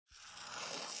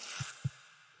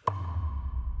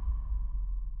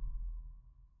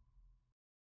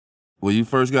When you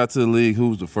first got to the league, who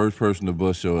was the first person to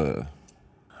bust your ass?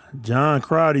 John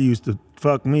Crowder used to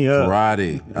fuck me up.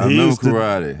 Karate. I remember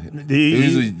Karate.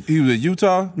 He was at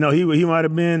Utah? No, he might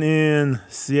have been in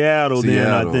Seattle then,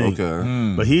 I think.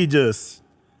 Okay. But he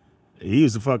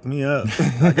used to fuck me up.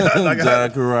 John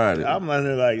Karate. I'm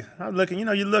like, I'm looking,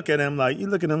 you look at him like,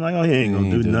 oh, he ain't gonna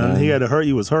do nothing.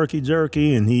 He was herky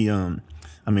jerky, and he, Van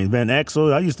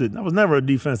Exel. I was never a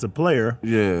defensive player.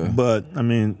 Yeah. But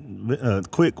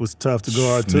Quick was tough to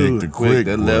guard too. The Quick,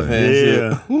 that left hand.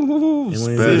 Yeah. And when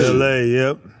he was in LA,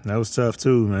 yep, that was tough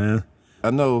too, man.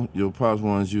 I know your pops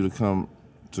wanted you to come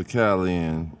to Cali,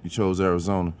 and you chose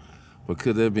Arizona. But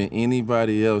could there have been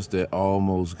anybody else that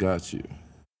almost got you?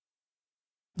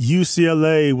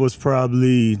 UCLA was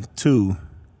probably 2.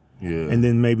 Yeah. And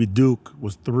then maybe Duke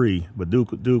was 3, but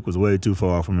Duke was way too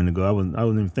far for me to go. I wasn't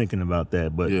even thinking about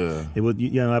that. But yeah, it was,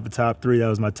 I have a top 3. That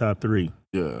was my top 3.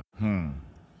 Yeah.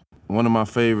 One of my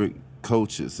favorite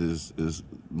coaches is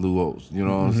Lou Holtz. You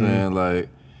know what I'm saying? Like,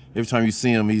 every time you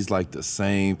see him, he's like the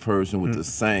same person with the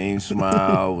same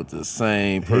smile, with the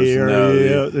same personality.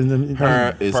 Yeah.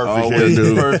 Hair is always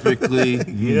perfectly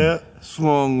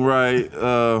swung right.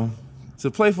 To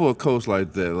play for a coach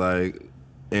like that,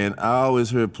 and I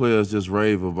always heard players just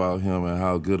rave about him and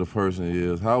how good a person he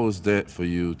is. How was that for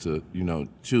you to,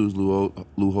 choose Lou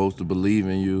Holtz to believe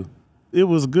in you? It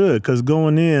was good because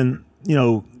going in,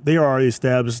 they already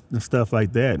established and stuff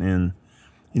like that. And,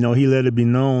 he let it be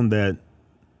known that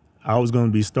I was going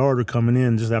to be starter coming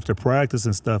in just after practice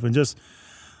and stuff. And just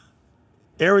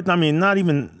everything, not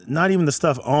even the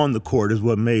stuff on the court is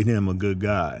what made him a good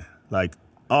guy. Like,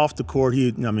 off the court,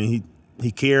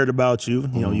 he cared about you.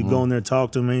 You go in there,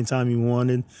 talk to him anytime you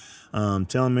wanted,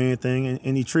 tell him anything,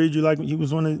 and he treated you like you were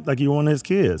one of his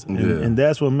kids. And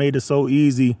that's what made it so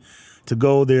easy to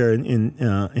go there.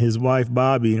 And his wife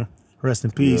Bobby, rest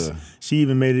in peace, she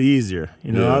even made it easier.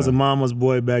 I was a mama's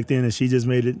boy back then, and she just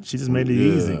made it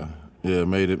easy. Yeah,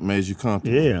 made you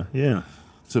comfortable. Yeah.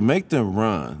 To make them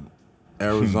run,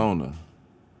 Arizona,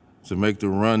 to make the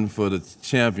run for the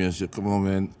championship. Come on,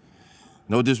 man.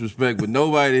 No disrespect, but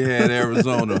nobody had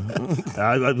Arizona.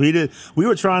 We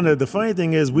were trying to. The funny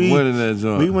thing is, we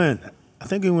went. I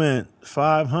think we went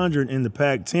 500 in the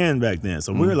Pac-10 back then.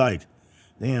 So we were like,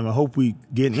 damn. I hope we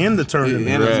get in the tournament.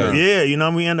 Yeah,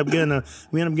 we end up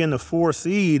getting a 4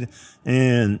 seed,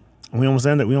 and we almost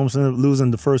ended up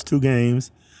losing the first 2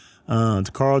 games to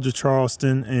College of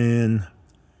Charleston and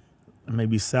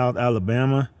maybe South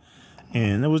Alabama.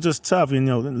 And it was just tough,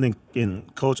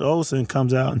 and Coach Olsen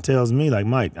comes out and tells me, like,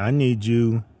 Mike, I need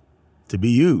you to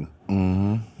be you.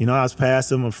 I was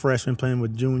passive. I'm a freshman playing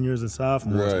with juniors and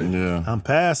sophomores. Right, yeah. I'm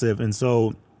passive. And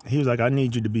so he was like, I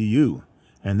need you to be you.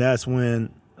 And that's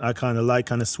when I kind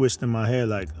of switched in my head,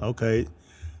 like, okay.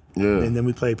 Yeah. And then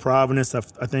we played Providence, I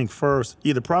think first,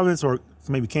 either Providence or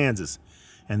maybe Kansas.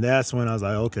 And that's when I was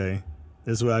like, okay,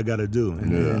 this is what I got to do.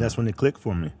 And that's when it clicked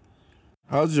for me.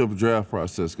 How did your draft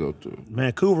process go through?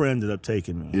 Vancouver ended up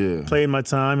taking me. Yeah. Played my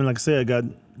time, and like I said, I got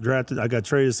drafted. I got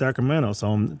traded to Sacramento.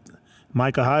 So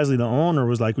Micah Heisley, the owner,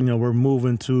 was like, we're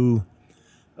moving to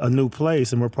a new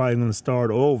place, and we're probably going to start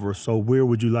over. So where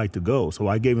would you like to go? So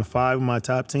I gave him 5 of my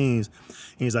top teams.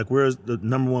 And he's like, where's the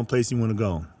number 1 place you want to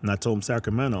go? And I told him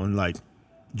Sacramento. And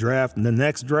the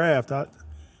next draft,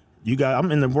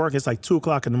 I'm in the work. It's like 2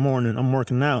 o'clock in the morning. I'm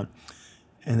working out,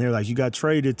 and they're like, you got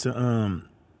traded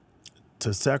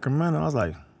to Sacramento. I was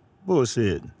like,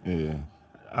 bullshit. Yeah.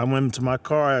 I went to my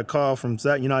car. I called from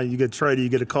you get traded. You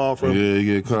get a call from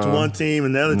one team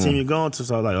and the other team you're going to.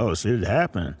 So I was like, oh shit, it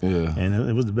happened. Yeah. And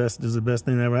it was the best. It was the best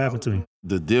thing that ever happened to me.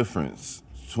 The difference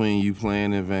between you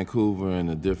playing in Vancouver and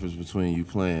the difference between you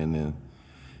playing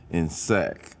in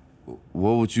Sac,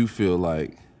 what would you feel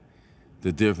like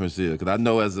the difference is? Because I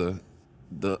know as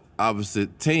the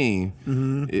opposite team,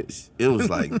 it was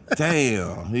like,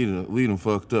 damn, we done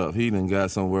fucked up. He done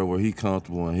got somewhere where he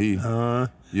comfortable and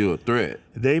you're a threat.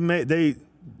 The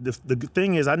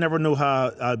thing is, I never knew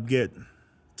how I'd get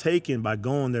taken by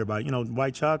going there. By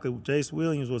White Chocolate, Jace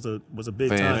Williams was a big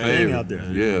time thing out there.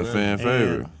 Yeah, fan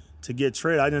favorite. To get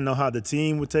traded, I didn't know how the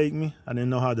team would take me. I didn't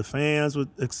know how the fans would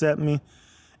accept me,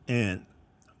 and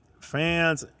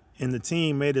fans and the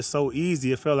team made it so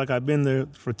easy. It felt like I've been there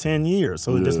for 10 years.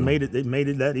 So it just made it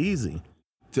that easy.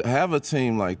 To have a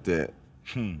team like that.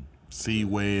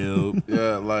 C-Webb.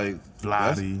 Yeah, like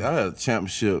Vladdy. I had a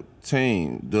championship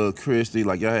team. Doug Christie,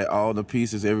 y'all had all the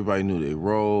pieces. Everybody knew their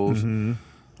roles.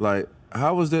 Like,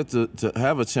 how was that to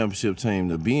have a championship team,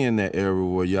 to be in that era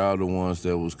where y'all the ones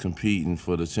that was competing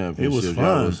for the championship? It was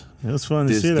fun. It was fun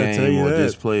as shit, I tell you that.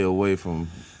 This play away from...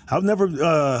 I've never,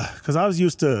 because I was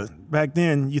used to, back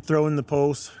then, you throw in the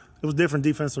post, it was different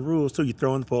defensive rules too. You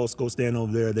throw in the post, go stand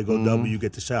over there, they go double, you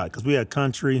get the shot. Because we had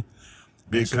Country,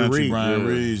 Big Country, Brian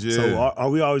Reeves, yeah. So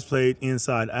we always played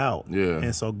inside out. Yeah.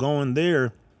 And so going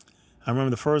there, I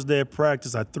remember the first day of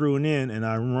practice, I threw it in and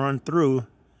I run through.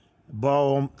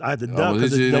 Ball, I had to duck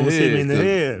because it almost hit me in the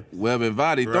head. Webb and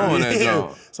Vadi throwing that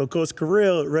jump. So Coach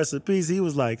Carrell, rest in peace, he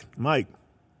was like, Mike,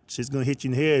 shit's going to hit you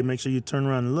in the head. Make sure you turn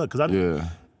around and look. Because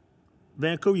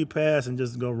Vancouver, you pass and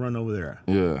just go run over there.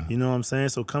 Yeah. You know what I'm saying?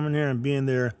 So coming there and being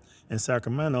there in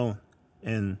Sacramento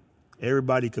and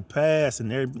everybody could pass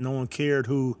and no one cared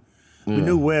who. We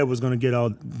knew Webb was going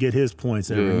to get his points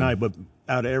every night. But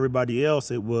out of everybody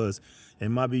else, it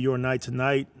might be your night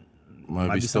tonight.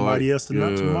 Might be somebody else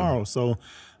tomorrow. So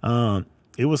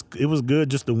it was good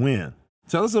just to win.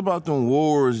 Tell us about them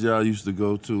wars y'all used to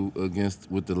go to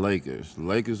with the Lakers. The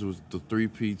Lakers was the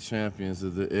three-peat champions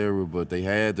of the era, but they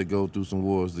had to go through some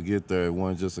wars to get there. It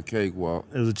wasn't just a cakewalk.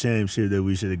 It was a championship that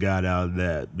we should have got out of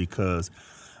that because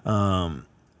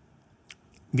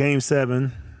Game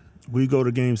 7, we go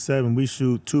to Game 7, we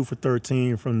shoot 2 for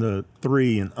 13 from the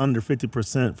 3 and under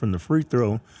 50% from the free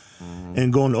throw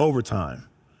and go into overtime.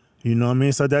 You know what I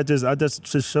mean? So that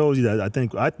just shows you that I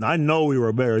think I know we were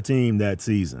a better team that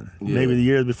season. Yeah. Maybe the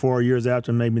years before, years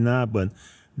after, maybe not. But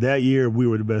that year we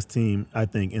were the best team, I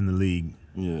think, in the league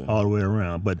all the way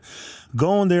around. But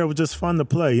going there was just fun to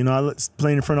play. You know, I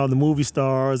played in front of all the movie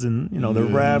stars and, you know, the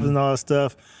raps and all that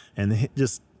stuff. And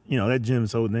just, you know, that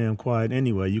gym's so damn quiet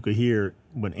anyway. You could hear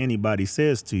what anybody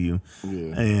says to you.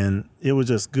 Yeah. And it was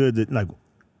just good that, like,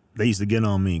 they used to get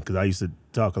on me because I used to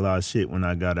talk a lot of shit when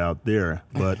I got out there.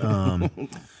 But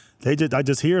I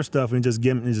just hear stuff and just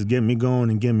get me going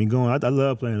and get me going. I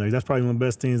love playing. Like that's probably one of the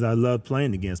best teams I love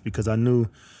playing against because I knew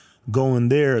going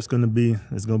there it's gonna be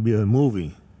a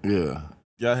movie. Yeah.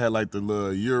 Y'all had like the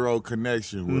little Euro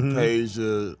connection with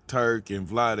Peja, Turk, and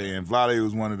Vlade. And Vlade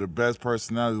was one of the best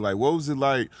personalities. Like, what was it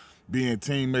like being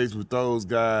teammates with those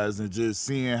guys and just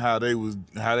seeing how they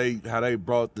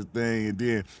brought the thing? And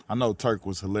then I know Turk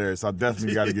was hilarious. I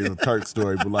definitely got to get a Turk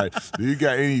story. But like, do you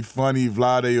got any funny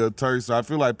Vlade or Turk? So I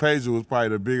feel like Peja was probably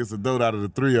the biggest adult out of the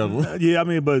three of them. Yeah, I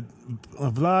mean, but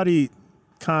Vlade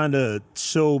kind of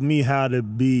showed me how to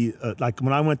be like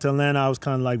when I went to Atlanta, I was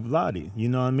kind of like Vlade. You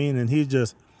know what I mean? And he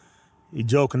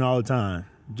joking all the time.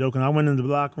 I went in the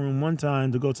locker room one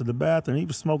time to go to the bathroom. He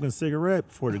was smoking a cigarette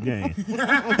before the game.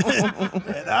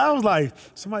 And I was like,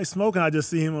 somebody smoking. I just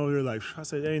see him over there like, I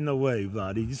said, there ain't no way,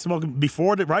 Vlade. He's smoking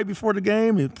right before the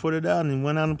game. He put it out and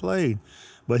went out and played.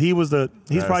 But he's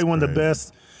probably one of the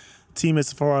best teammates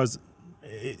as far as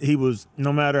he was,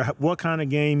 no matter what kind of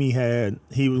game he had,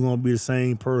 he was going to be the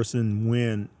same person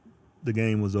when the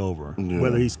game was over. Yeah.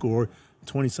 Whether he scored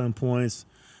 20-some points,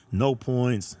 no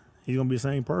points, he's gonna be the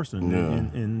same person,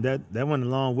 and that went a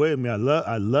long way with me. I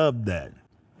love that.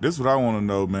 This is what I want to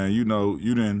know, man. You know,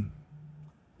 you didn't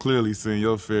clearly seen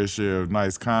your fair share of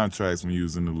nice contracts when you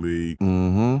was in the league.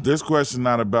 This question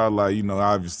not about like, you know,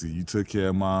 obviously you took care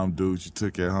of mom dudes, you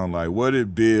took care of home. Like, what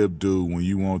did Bib do when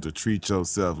you wanted to treat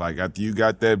yourself? Like after you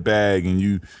got that bag and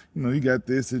you got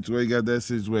this situation, got that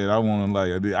situation. I want to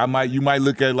like, you might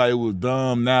look at it like it was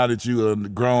dumb now that you a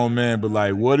grown man, but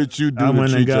like, what did you do? I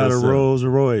went and got a Rolls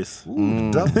Royce.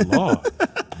 Ooh, double law.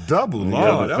 Double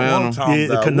law. That's what I'm talking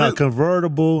about.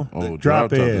 Convertible drop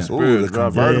head. Ooh, the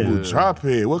convertible drop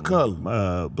head. What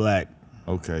color? Black.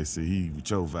 Okay, see, he with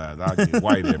your vibes. I get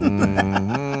white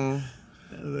everything.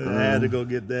 I had to go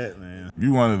get that, man.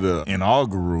 You one of the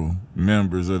inaugural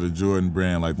members of the Jordan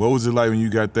brand. Like, what was it like when you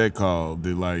got that call?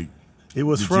 Did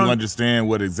you understand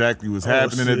what exactly was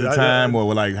happening at the time?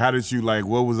 Or like, how did you, like,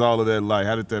 what was all of that like?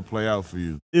 How did that play out for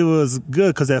you? It was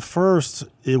good because at first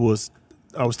I was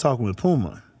talking with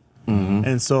Puma.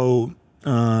 And so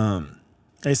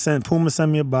Puma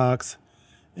sent me a box,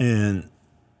 and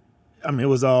I mean, it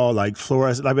was all like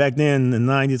fluorescent. Like back then in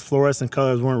the 90s, fluorescent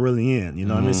colors weren't really in, you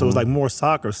know what I mean? So it was like more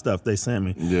soccer stuff they sent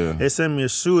me. Yeah. They sent me a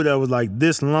shoe that was like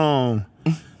this long,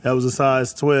 that was a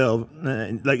size 12.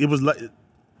 Like it would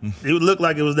look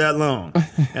like it was that long.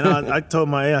 And I told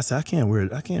my I said, I can't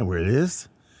wear this.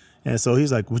 And so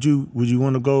he's like, would you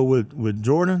want to go with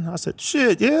Jordan? I said,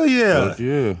 shit, yeah. Fuck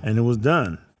yeah. And it was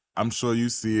done. I'm sure you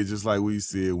see it just like we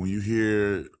see it when you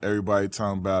hear everybody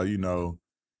talking about, you know,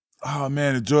 oh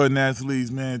man, the Jordan athletes,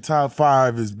 man, top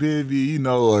 5 is Bibby, you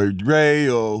know, or Ray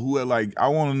or whoever. Like, I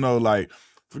want to know, like,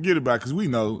 forget about it, because we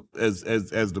know as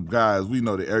the guys, we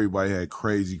know that everybody had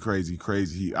crazy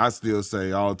heat. I still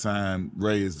say all the time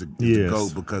Ray is the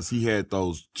GOAT because he had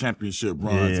those championship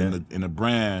runs in the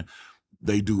brand.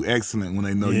 they do excellent when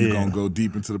they know you're gonna go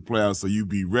deep into the playoffs, so you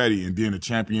be ready. And then the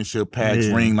championship packs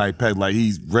ring like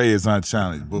Ray is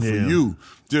unchallenged. But for you,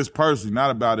 just personally,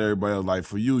 not about everybody else, like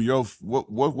for you,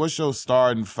 what's your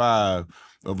starting five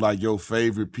of like your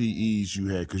favorite PEs you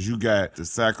had? Because you got the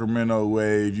Sacramento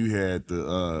wave, you had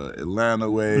the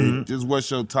Atlanta wave. Just what's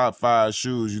your top 5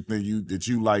 shoes you think that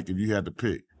you like if you had to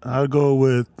pick? I'll go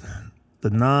with the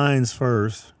 9s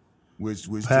first. Which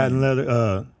patent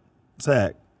leather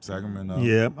Sac. Sacramento.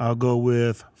 Yeah, I'll go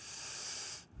with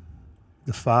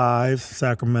the 5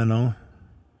 Sacramento,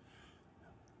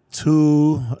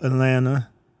 2 Atlanta.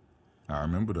 I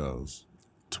remember those.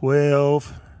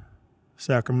 12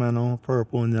 Sacramento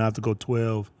purple, and then I have to go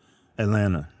 12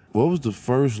 Atlanta. What was the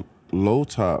first low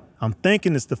top? I'm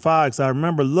thinking it's the 5 because I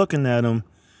remember looking at them,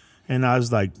 and I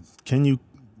was like, "Can you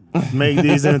make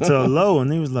these into a low?"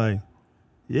 And he was like,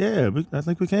 "Yeah, I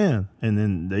think we can." And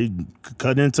then they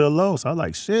cut into a low. So I was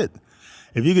like, "Shit,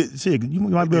 if you get you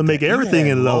might be able to make everything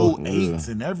in low." 8s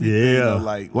and everything. Yeah.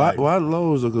 Why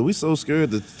lows? Because we so scared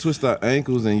to twist our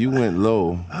ankles, and you went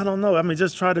low. I don't know. I mean,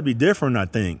 just try to be different. I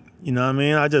think. You know what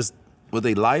I mean? Were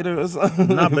they lighter or something?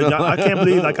 Nah, but I can't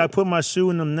believe like I put my shoe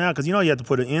in them now because you have to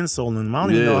put an insole in them. I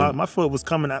don't even know how my foot was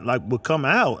coming out. Like would come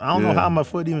out. I don't know how my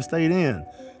foot even stayed in.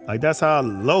 Like that's how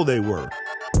low they were.